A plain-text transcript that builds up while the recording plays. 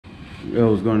Yo,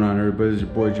 what's going on, everybody? It's your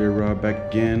boy J Rob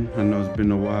back again. I know it's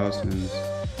been a while since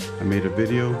I made a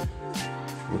video.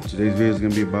 Well, today's video is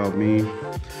gonna be about me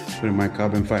putting my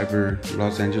carbon fiber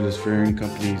Los Angeles Fairing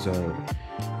Company's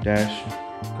dash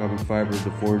carbon fiber,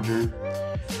 the Forger,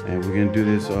 and we're gonna do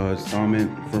this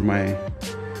installment for my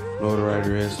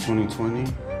Lowrider S 2020,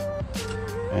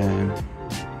 and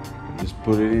just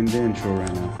put it in the intro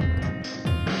right now.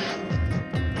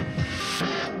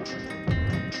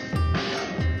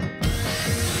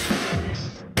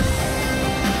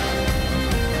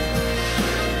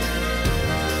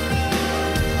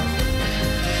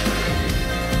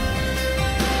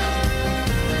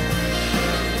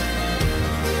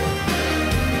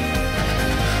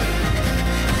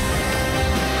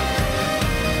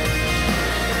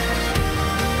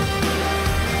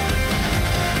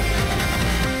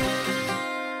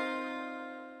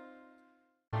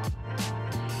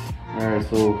 Alright,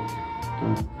 so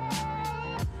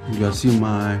you guys see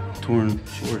my torn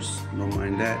shorts, don't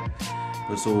mind that.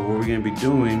 But so what we're gonna be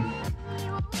doing,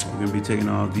 we're gonna be taking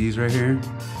all these right here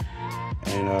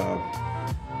and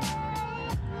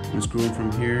unscrew them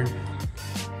from here.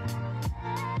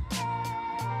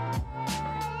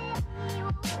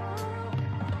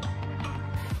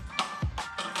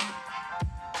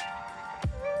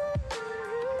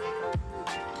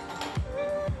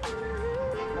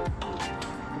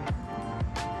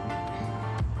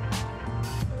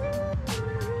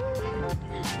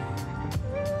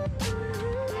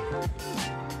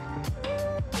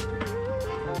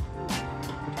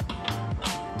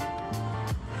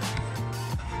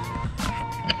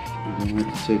 I'm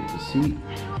going to take the seat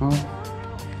off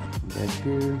back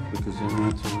here because I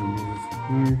want to remove it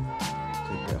from here.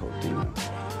 Take that whole thing out.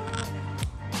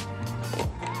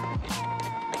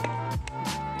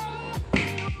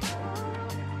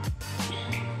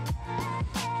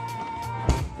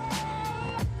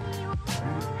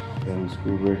 Got one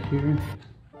screwed right here.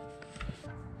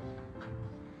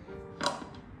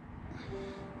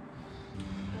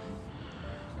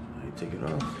 Take it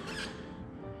off.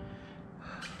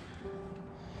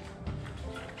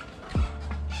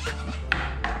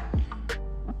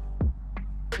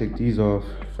 Take these off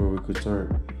so we could start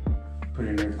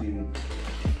putting everything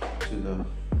to the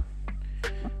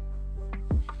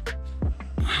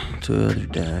other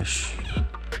dash.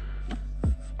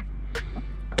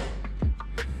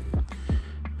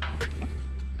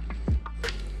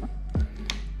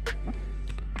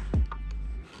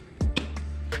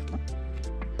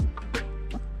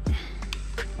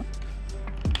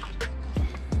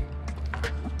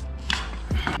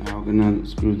 Now I'm gonna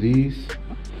unscrew these.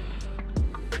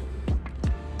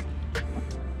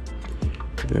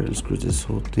 There, unscrew this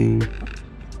whole thing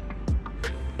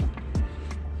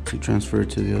to transfer it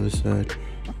to the other side.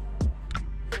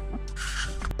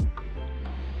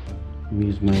 Let me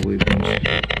use my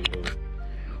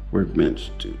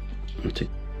workbench to take.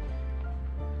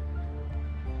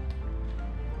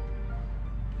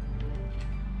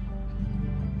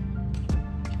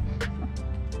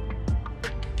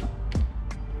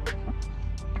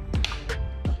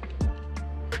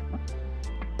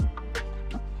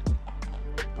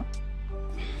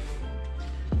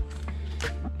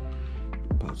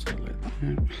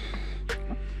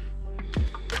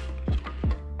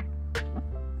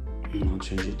 And I'll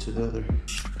change it to the other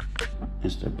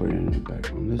and start putting it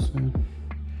back on this side.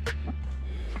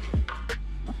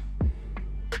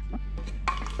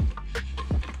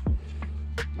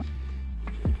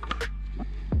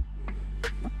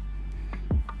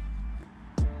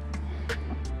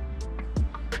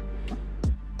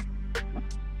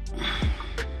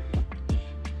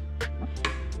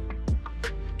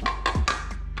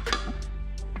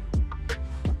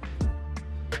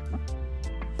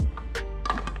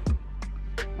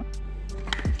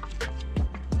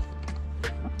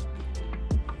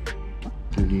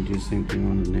 And you do the same thing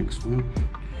on the next one.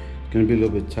 It's gonna be a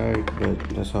little bit tight, but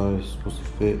that's how it's supposed to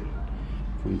fit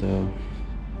from the.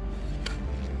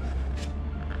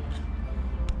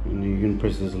 And you can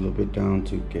press this a little bit down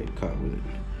to get caught with it.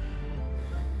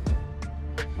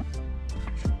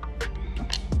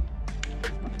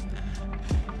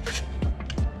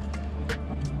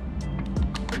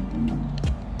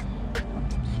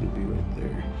 It's gonna be right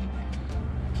there.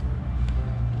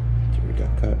 So we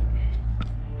got cut.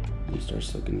 And start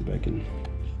sucking it back in.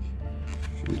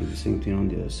 And do the same thing on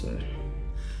the other side.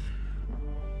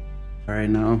 All right,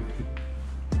 now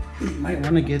you might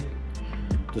want to get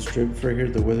the strip right here,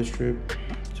 the weather strip,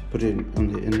 to put it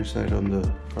on the inner side on the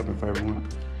carbon fiber one.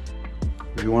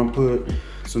 If you want to put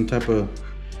some type of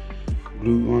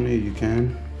glue on it, you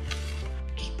can.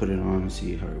 Just put it on and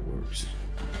see how it works.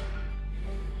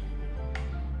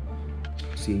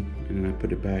 See, and then I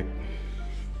put it back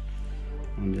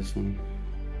on this one.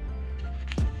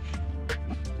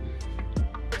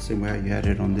 Same way how you had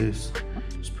it on this,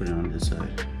 just put it on this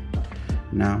side.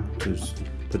 Now just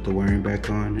put the wiring back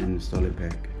on and install it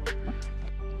back.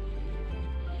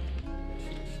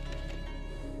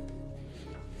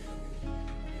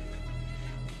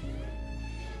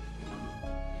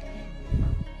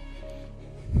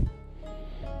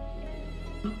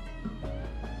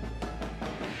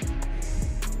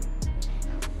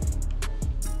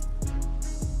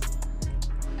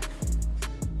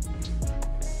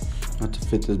 Now to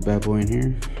fit this bad boy in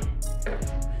here,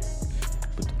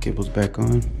 put the cables back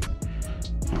on.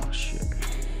 Oh shit.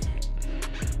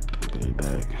 Put it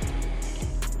back.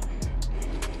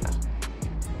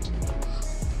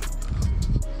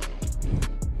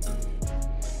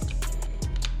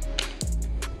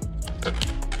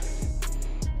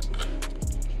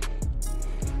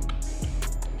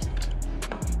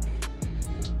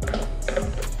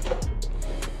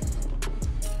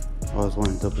 I always want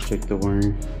to double check the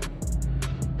wiring.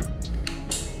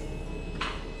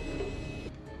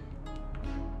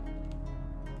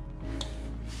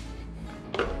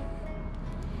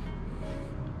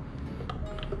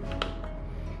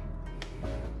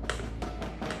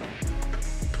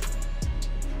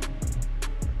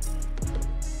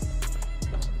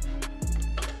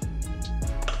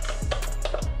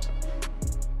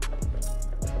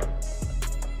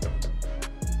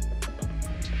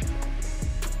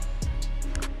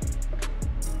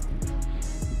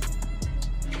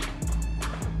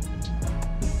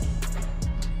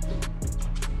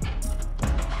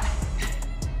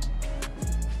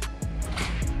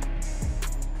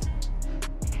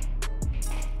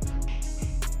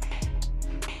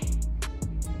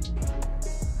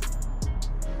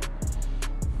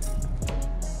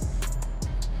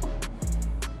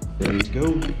 There you go.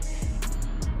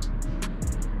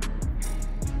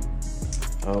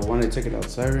 I want to take it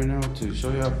outside right now to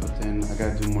show y'all, but then I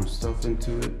gotta do more stuff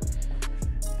into it,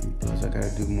 and plus I gotta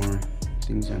do more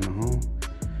things in the home.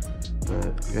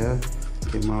 But yeah,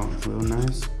 came out real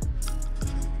nice.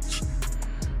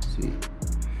 See,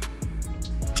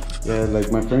 yeah,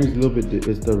 like my frame's a little bit,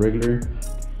 it's the regular,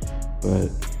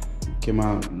 but came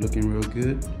out looking real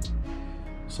good.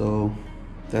 So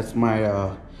that's my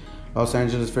Los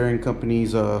Angeles Fairing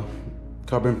Company's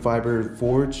carbon fiber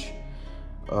forge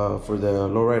for the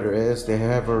Lowrider S. They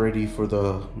have already for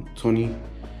the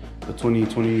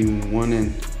 2021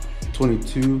 and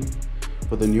 22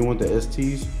 for the new one, the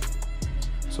STs.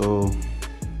 So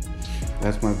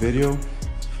that's my video.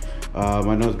 I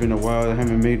know it's been a while. I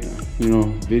haven't made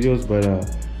videos, but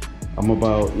I'm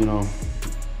about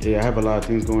I have a lot of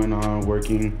things going on,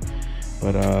 working,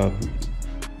 but I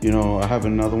have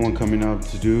another one coming up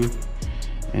to do,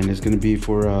 and it's gonna be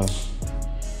for I'm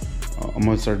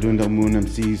gonna start doing the Moon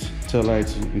MC's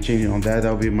taillights and changing on that.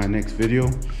 That'll be my next video.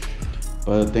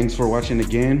 But thanks for watching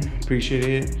again, appreciate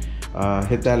it.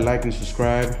 Hit that like and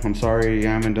subscribe. I'm sorry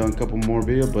I haven't done a couple more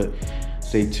videos, but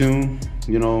stay tuned.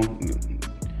 These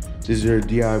are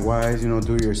DIYs,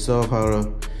 do it yourself, how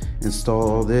to install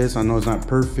all this. I know it's not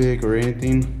perfect or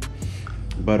anything,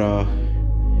 but I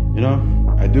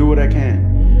do what I can.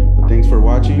 But thanks for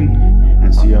watching,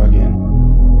 and see y'all again.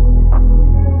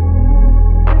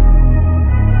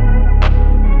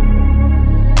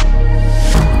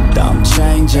 I'm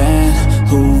changing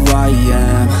who I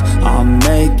am. I'm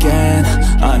making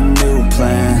a new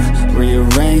plan,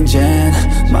 rearranging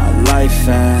my life,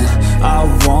 and I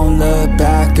won't look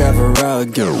back ever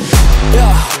again.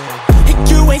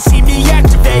 You ain't see me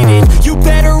activated. You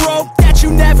better hope that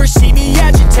you never see me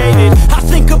agitated. I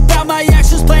think about my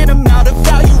actions, plan them out,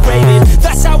 evaluated.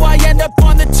 That's how I end up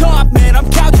on the top, man, I'm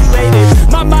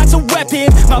calculated. My mind's a weapon,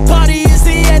 my body